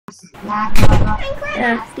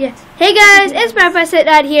Yeah. Hey guys, it's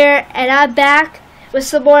MCBaker here, and I'm back with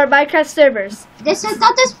some more Minecraft servers. I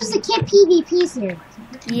thought this was the KitPVP series.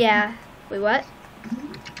 Yeah. Wait, what?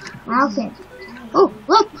 Okay. Oh,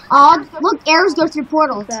 look! Oh, look! Arrows go through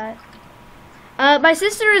portals. My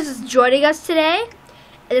sister is joining us today.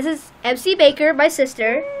 This is MCBaker, my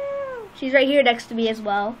sister. She's right here next to me as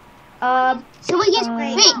well. So we get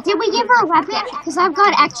wait, did we give her a weapon? Because I've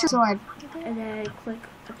got extra sword. And then click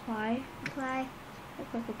apply. Apply.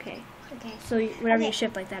 Click OK. Okay. So whenever you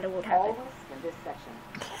shift like that, it won't happen.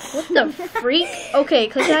 What the freak? Okay,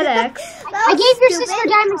 click that X. I gave your sister a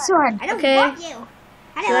diamond sword. I don't want you.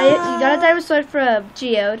 So you got a diamond sword from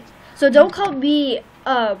Geode. So don't call me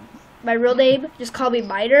my real name. Just call me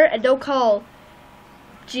Miner, and don't call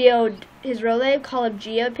Geode his real name. Call him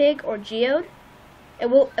Geodepig or Geode.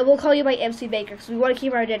 And we'll call you by MCBaker because we want to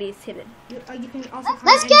keep our identities hidden. You can also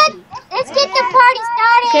let's get the party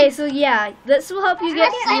started. Okay, so yeah, this will help you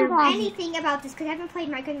get. I don't know anything about this because I haven't played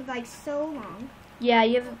Minecraft in like so long. Yeah,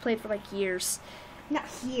 you haven't played for like years. Not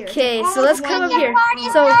years. Okay, so let's come up here.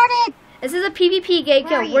 So this is a PvP game.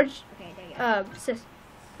 We're okay, there you go. Sis.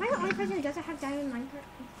 Am I the only person who doesn't have diamond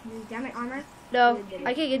armor? No,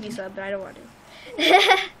 I can give you some, but I don't want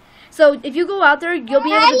to. So if you go out there, you'll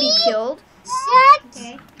be able to be killed.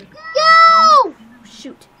 Set, go!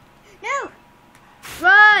 Shoot. No!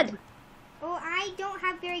 Run! Oh, I don't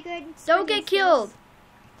have very good. Don't get killed.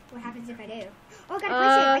 What happens if I do? Oh, I gotta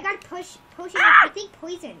push it. I gotta push potion. I think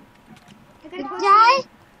poison. I gotta push it.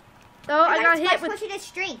 Oh, I got hit with. Push it as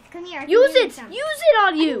strength. Come here. Use it. Use it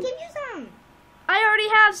on you. I can give you some. I already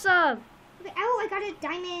have some. Okay, oh, I got a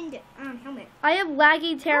diamond helmet. I am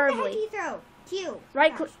lagging terribly. What the heck do you throw? Q.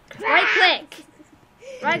 Right click. Right click.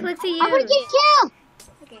 Right click to use. I'm gonna get killed.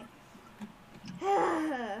 Okay.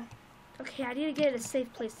 Okay, I need to get in a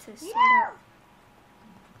safe place to sort out.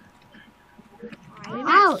 I'm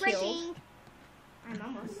almost.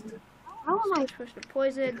 Oh my!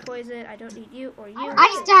 Poison. I don't need you or you. I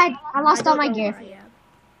just died. I lost all my gear.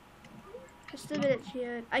 Just a minute,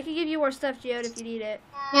 Geode. I can give you more stuff, Geode, if you need it.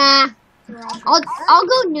 Nah. I'll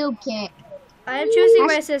go noob kit. I am choosing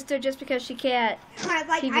my sister just because she can't. I'm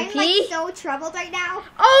like so troubled right now.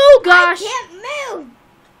 Oh gosh! I can't move.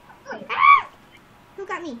 Ah! Who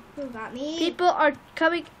got me? Who got me? People are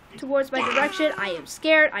coming towards my direction. I am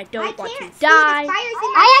scared. I don't want to die.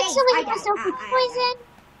 I actually got myself with poison.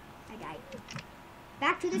 I died.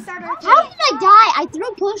 Back to the starter. How did I die? I threw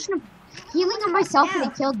a potion of healing on myself and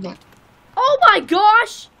it killed me. Oh my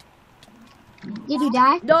gosh! Did you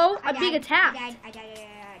die? No, I'm being attacked. I died.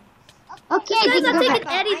 Okay, these guys not taking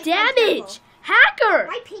any damage. Hacker!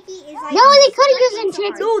 My pinky is like. No, they could have used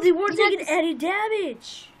enchantment. No, they weren't taking any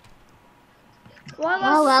damage. Well,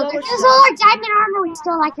 oh well, so there's all our diamond armor. We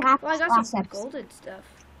still like half. Well, I got some golden stuff.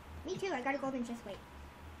 Me too. I got a golden chest plate.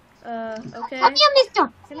 Okay. Come here, mister.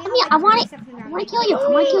 Come here. I want it. I want to kill you. I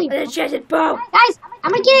want to kill you. An enchanted bow. Guys,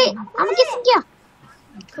 I'm gonna get it. I'm gonna get some gear.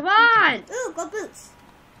 Come on. Ooh, gold boots.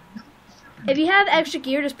 If you have extra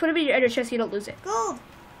gear, just put them in your ender chest so you don't lose it. Gold.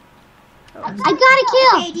 Oh, I got a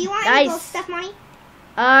kill. Okay, do you want any gold stuff, money?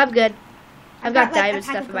 I'm good. I've got diamond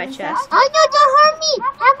stuff in my chest. Oh no, don't hurt me.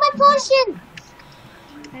 Have my potion.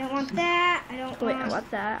 I don't want that. I don't Wait, want... I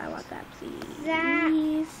want that. I want that, please. That.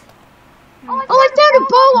 Oh, I found a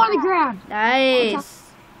bow on the ground.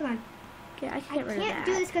 Nice. Come on. Okay, I can't get rid of that. I can't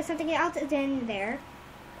do this because something else is in there.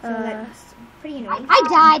 So that's pretty annoying. I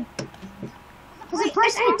died. Because the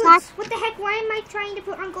person attacked. What the heck? Why am I trying to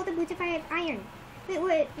put on golden boots if I have iron? Wait,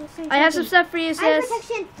 what? I have some stuff for you, sis. I have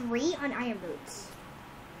protection 3 on iron boots.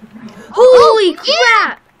 Holy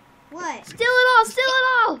crap! What? Steal it all! Steal it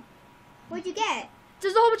all! What'd you get?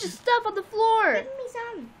 There's a whole bunch of stuff on the floor. Give me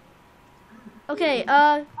some. Okay,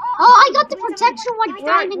 oh, I got the protection one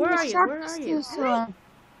diamond where and are the you? sharpness sword.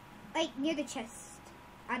 Like near the chest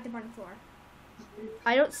at the bottom floor.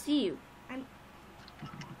 I don't see you.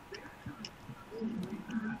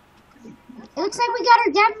 It looks like we got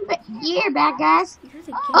our diamond gear back, guys.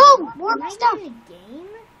 Oh, more stuff. In the game?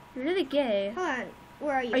 You're really gay. Hold on.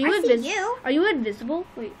 Where are you? Are you invisible? Are you invisible?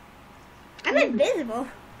 Wait. I'm invisible.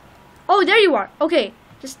 Oh, there you are. Okay,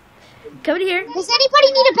 just come in here. Does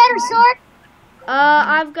anybody need a better sword?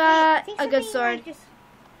 I've got a good sword.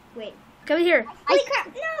 Wait. Come in here. Holy crap!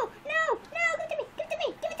 No! Give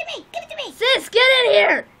it to me! Sis, get in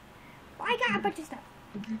here! Oh, I got a bunch of stuff.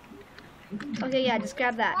 Okay, yeah, just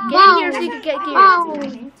grab that. Get in here so you can get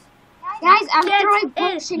gear. Guys, I'm throwing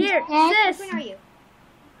potions. Here, okay? sis. Which one are you?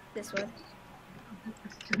 This one.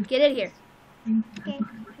 Get in here. Okay,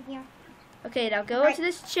 here. Okay, now go into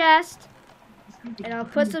this chest, and I'll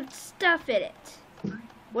put some stuff in it.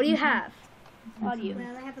 What do you have? On you.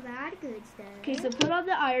 Well, I have a lot of good stuff. Okay, so put on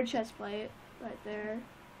the iron chest plate right there.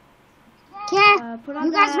 Okay. Put on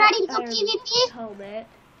You guys that ready to go iron PvP? helmet.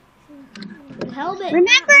 Helmet.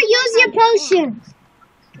 Remember, use your potions.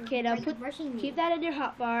 Okay, now keep that in your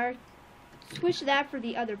hotbar. Switch that for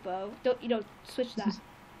the other bow. Don't switch that.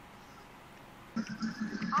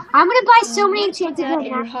 I'm gonna buy so many Put enchanted that in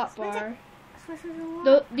your ones. hotbar.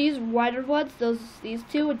 These wider ones, these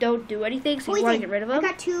two don't do anything, so you want to get rid of I them.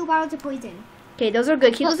 got 2 bottles of poison. Okay, those are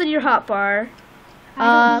good. Keep those in your hotbar.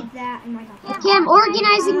 I don't need that in my hotbar. Okay, I'm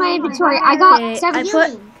organizing my inventory. I got Okay, 7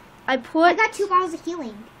 I got 2 bottles of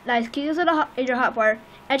healing. Nice. Keep those in your hotbar.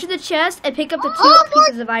 Enter the chest and pick up the 2 Oh,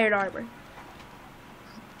 pieces of iron armor.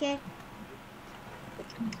 Okay.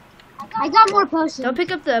 I got more potions. Don't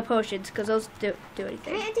pick up the potions because those do Can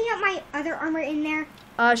anything. I empty out my other armor in there?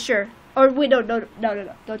 Sure. Or wait, no. Don't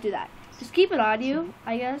do that. Just keep it on you,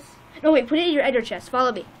 I guess. No, wait. Put it in your ender chest.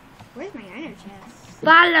 Follow me. Where's my iron chest?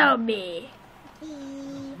 Follow me.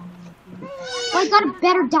 Oh, I got a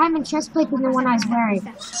better diamond chest plate than the one I was wearing.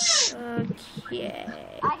 Okay.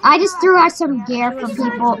 I just threw out some gear for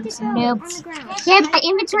people, some noobs. Yeah, my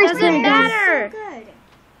inventory's pretty Doesn't good. matter. Good.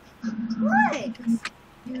 What?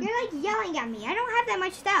 You're like yelling at me. I don't have that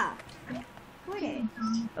much stuff. What is?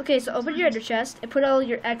 Okay, so open your ender chest and put all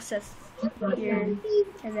your excess here and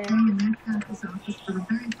there.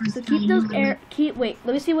 So keep those wait,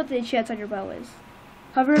 let me see what the chance on your bow is.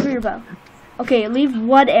 Hover over your bow. Okay, leave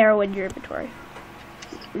 1 arrow in your inventory.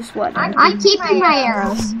 Just 1. I'm keeping my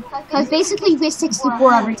arrows. Because basically you get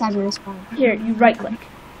 64 every time you respawn. Here, you right click.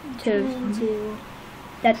 To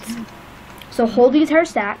that's so hold the entire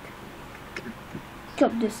stack. Go,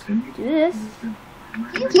 just do this.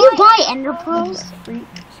 Can you buy ender pearls?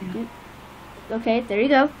 Okay, there you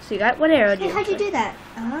go. So you got 1 arrow. Hey, how'd you do that?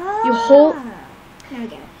 Oh. You hold. Now we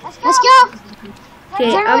get it. Let's go! Okay,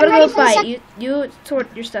 Is I'm everyone gonna ready go for the fight. You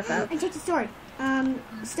sort your stuff out. And take the sword.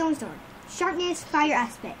 Stone sword. Sharpness, fire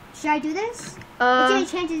aspect. Should I do this? It's an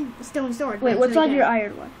enchanted stone sword. Wait, what's on your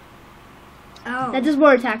iron one? Oh. That does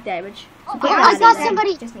more attack damage. So put I that saw in there.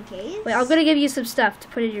 somebody. Just in case. Wait, I'm gonna give you some stuff to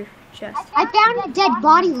put in your chest. I found a dead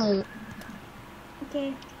body loot.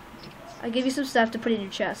 Okay. I'll give you some stuff to put in your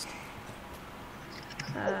chest.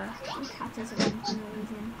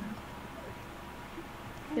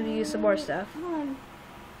 Give you some more stuff. Hold on.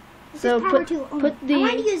 So put I the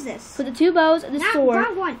want to use this. put the 2 bows and the sword.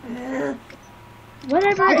 Wrong one.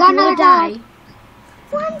 Whatever. I If got you wanna another die.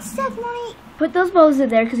 178. Put those bows in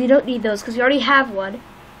there because you don't need those because you already have one.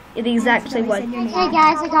 In the exact same one. Hey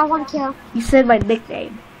guys, I got 1 kill. You said my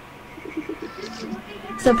nickname.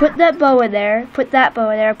 So put that bow in there. Put that bow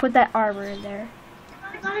in there. Put that armor in there.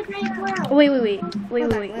 Wait.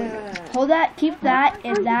 Hold that. Keep that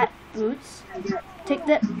and that boots. Take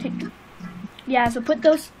that. Yeah. So put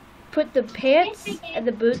the pants and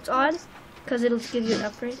the boots on, because it'll give you an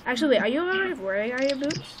upgrade. Actually, wait. Are you already wearing iron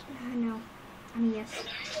boots? No. I mean, yes.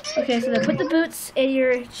 Okay. So then put the boots in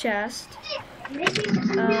your chest.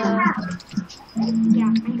 Yeah,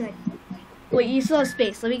 I'm good. Wait. You still have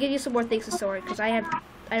space. Let me give you some more things to store because I have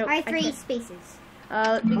 3 can't. spaces.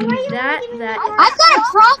 Let me give you that. I've got a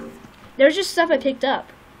problem. There's just stuff I picked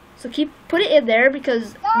up. So put it in there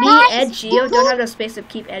because me and Geo don't have enough space to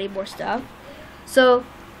keep any more stuff. So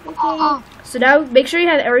now make sure you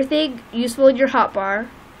have everything useful in your hotbar.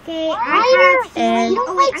 Okay, I have. And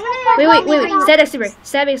wait. Stand next to me.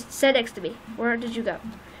 Stand next to me. Where did you go?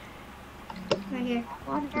 Right here.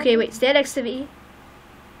 Okay, wait. Stand next to me.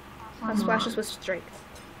 I'll splash us with strength.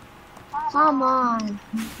 Come on.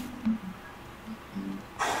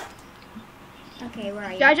 Okay, where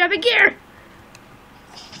are you? Guy jumping gear.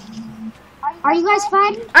 Are you guys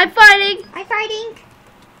fighting? I'm fighting. I'm fighting.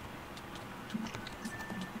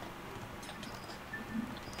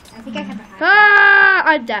 I think I have a high. Ah!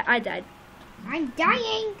 I died. I'm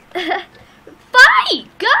dying. Fight!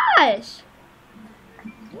 Gosh!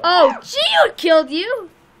 Oh, Geode killed you.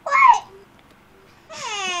 What?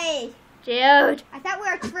 Hey! Geode. I thought we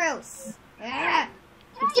were truce. Ah.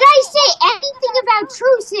 Did I say anything about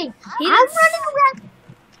trucing? I'm running around.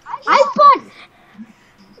 I fought.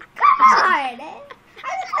 God!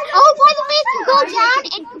 Oh, by the way, if you go down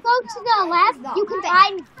and you go to the left, you can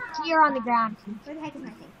find gear on the ground. Where the heck is my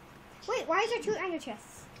thing? Wait, why is there 2 iron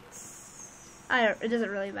chests? It doesn't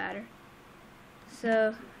really matter.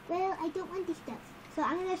 So, Well, I don't want this stuff, so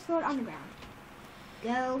I'm gonna throw it on the ground.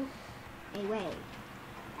 Go away.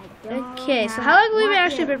 okay, so how long have we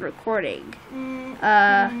actually been recording? We've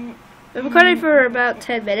been recording for about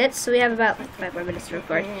 10 minutes, so we have about 5 more minutes to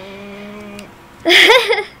record.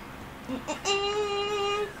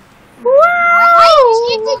 Why did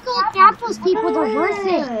you think gold apples people are worth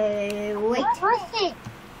it? Wait. Perfect.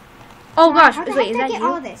 Oh gosh, How the wait, heck is did I that get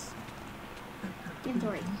all you? of this?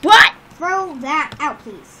 Inventory. What? Throw that out,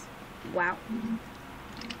 please. Wow.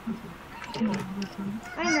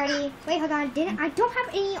 I'm ready. Wait, hold on. I don't have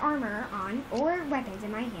any armor on or weapons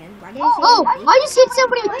in my hand. Why did I say Oh, ready? I just hit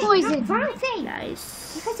somebody with Wait, poison. no, wrong thing.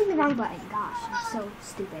 Nice. I'm pressing the wrong button. Gosh, I'm so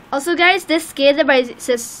stupid. Also, guys, this skin that my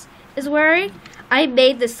sis is wearing, I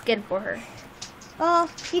made this skin for her. Well,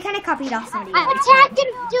 you kind of copied off somebody I'm else.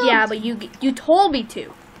 attacking dude. Yeah, but you told me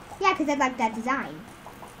to. Yeah, because I like that design.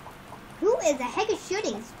 Who is the heck is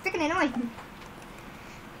shooting? It's freaking annoying.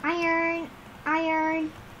 Iron.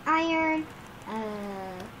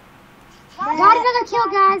 Got another kill,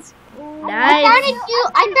 guys. Nice.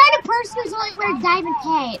 I found a person who's only wearing diamond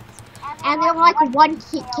pants, and they're like one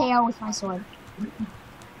KO with my sword.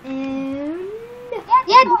 And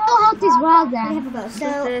Yeah, no health as well I then. have a bow.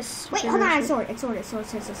 So This. wait, hold on. It's sword. What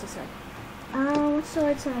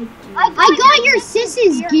sword should I do? I got your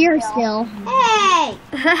sis's gear still. Hey!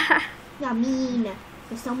 You're mean.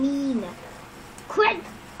 You're so mean. Quit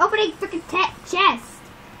opening freaking chest.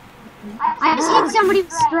 I just hit somebody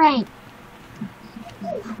with strength.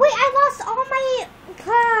 Wait, I lost all my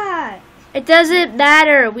cut. It doesn't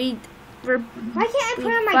matter. We're Why can't I we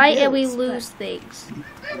put on my fight and we boots? lose things.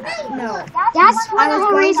 No. That's one I of was the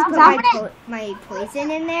going to reasons put I'm gonna. my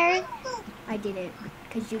poison in there. I didn't,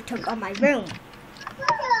 because you took all my room.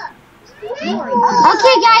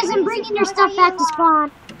 Okay, guys, I'm bringing your stuff back to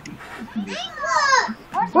spawn.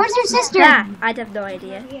 Where's your sister? Yeah, I have no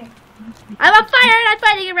idea. Here. I'm on fire and I'm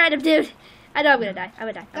fighting a random dude. I know I'm gonna die.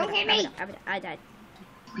 Don't hit me. I died.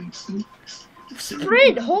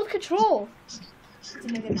 Sprint, hold control. It's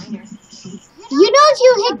another miner. You know if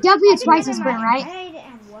you hit W twice is sprint, right? I didn't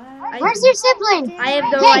have what? Where's your sibling? I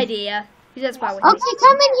have no Okay. idea. He's at spot with me. Okay,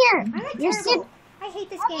 come in here. I'm not Your terrible. sib. I hate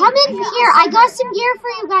this game. Come in here. I got some gear for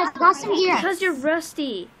you guys. I got some gear. Because you're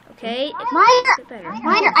rusty, okay?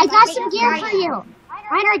 Miner, I got some gear for you.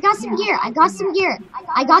 Miner, I got some gear. I got some gear.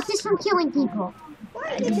 I got this from killing people.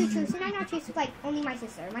 Why did you choose? And I not choose like only my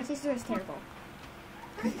sister. My sister is terrible.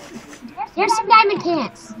 Here's some diamond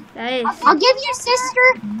pants. Nice. I'll give your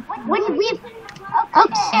sister when we.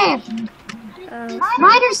 Okay.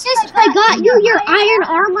 Miner sister, I got you your iron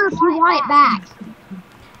armor if you want it back.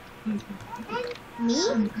 Me?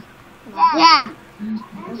 Yeah.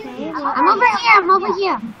 Okay. I'm over here. I'm over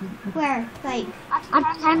here. Where? Like, I'm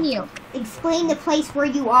behind you. explain the place where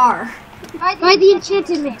you are. By the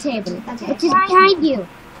enchantment table, which is behind you.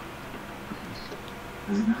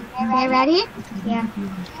 Okay, ready? Yeah.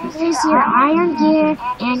 Here's your iron gear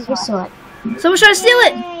and your sword. Someone's trying to steal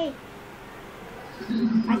it. Yay.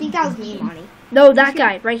 I think that was me, Monty. No, that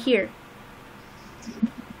guy right here.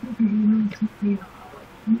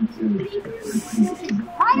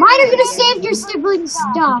 Miner, you just saved your sibling's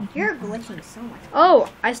stuff. You're glitching so much.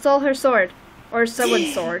 Oh, I stole her sword. Or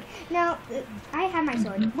someone's sword. No, I have my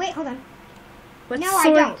sword. Wait, hold on. What No,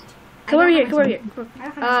 sword? I don't. Come over here, come over here. I don't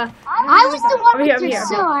have my sword. I was the one Over here, with over your here,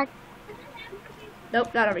 over here. sword.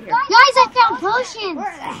 Nope, not over here. Guys, I found potions.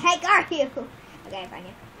 Where the heck are you? Okay, I find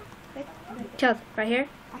you. Wait, Chill, right here.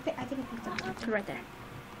 I think I picked up. Come right there.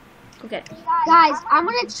 Go get it. Guys, I'm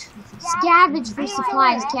gonna scavenge for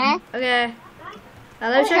supplies, okay? Okay.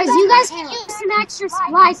 Another Because check? you guys can use some extra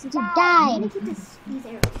supplies since you I'm died. gonna keep these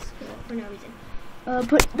arrows for no reason.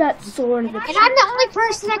 Put that sword in the And I'm the only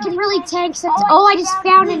person that can really tank since. Oh, I just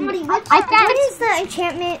found an. I found. What is the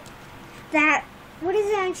enchantment that? What is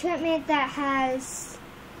the enchantment that has?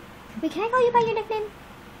 Wait, can I call you by your nickname?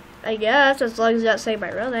 I guess, as long as you don't say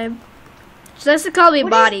my real name. She likes to call me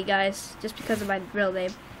What Bonnie, guys, just because of my real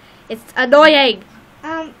name. It's annoying.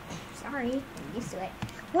 Sorry, I'm used to it.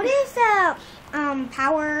 What is the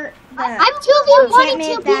power? The I'm 2v1 and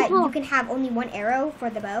 2 enchantment that people. you can have only one arrow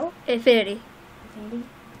for the bow? Infinity. Infinity?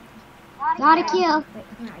 Got a kill. Wait,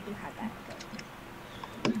 no, I do have that.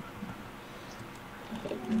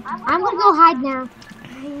 Okay. I'm gonna go hide now.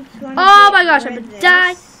 Oh my gosh, I'm gonna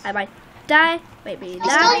die. I might die. Maybe I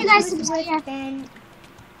stole die. you guys some gear. Then...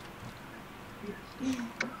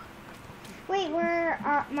 Wait, where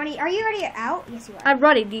Monty, are you already out? Yes, you are. I'm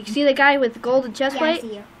running. Do you see the guy with the golden chest Yeah, I plate?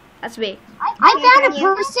 see you. That's me. I found a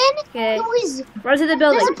person Okay. who is. Run to the There's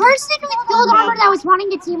building. a person with gold armor that was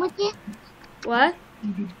wanting to team with you. What?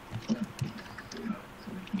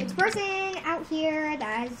 It's a person out here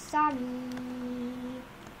that saw me.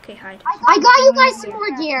 Okay, hide. I got you guys some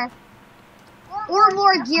more gear. Or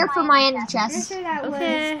more gear for my ender I'm chest. sure that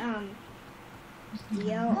Okay. was,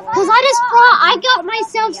 Geo. Because I got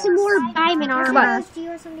myself some more diamond Come on. armor.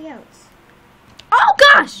 Geo or somebody else. Oh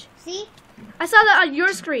gosh! See? I saw that on your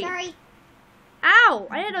screen. Sorry. Ow!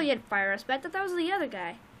 I didn't know you had fire aspect. I thought that was the other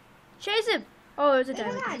guy. Chase him. Oh, there's a Wait,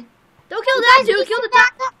 hold diamond. on. Don't kill that dude. Kill the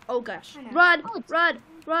diamond. Oh gosh. I know. Run, Oh, run,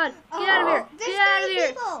 run. Get out of here. There's Get out of 30 here.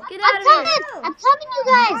 people. Get I'm out of here. coming! I'm coming, you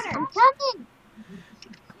guys! I'm coming!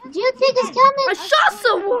 Geodepig is coming! I shot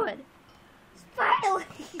someone. Finally.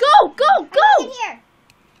 Go, go, I'm in go. here.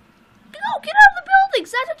 Go, get out of the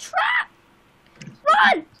buildings. That's a trap.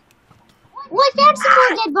 Run. Oh, I found some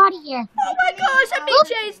more dead body here. Oh my gosh, I'm being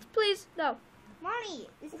chased. Please, no. Monty,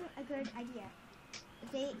 this isn't a good idea.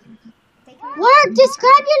 If they come. Where?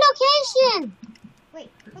 Describe your location! Wait,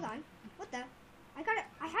 hold on. What the?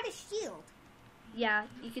 I had a shield. Yeah,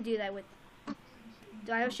 you could do that with.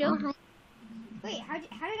 Do I have a shield? Wait, how did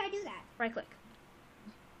I do that? Right click.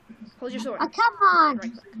 Hold your sword. Oh, come on!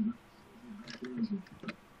 Right click.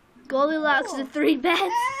 Goldilocks and the 3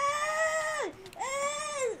 beds.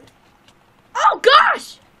 Oh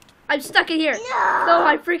gosh! I'm stuck in here. No,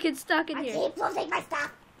 I'm freaking stuck in here. Keep losing my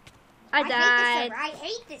stuff. I died. I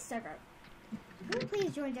hate this server. Can you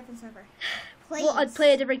please join a different server? Please. Well, I'd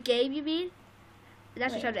play a different game, you mean?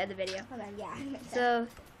 That's just trying to end the video. Hold on, yeah. So,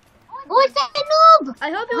 Oh, I found a noob!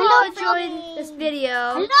 I hope you Hello, all enjoyed this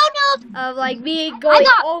video Hello, noob! of like me going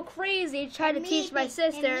all crazy trying to And teach my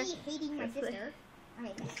sister. And me hating my sister. I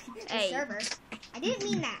mean, the Hey. server. I didn't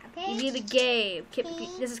mean that, okay? You mean the game.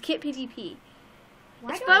 This is KitPVP.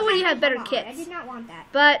 Why It's do fun I when you have my better mod? kits. I did not want that.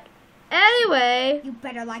 But anyway, You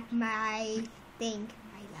better like my thing.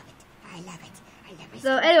 I love it. I love it. I love it.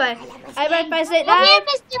 so anyway, I love my I'm skin. by saying Come now. here,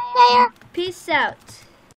 Mr. Player! Peace out.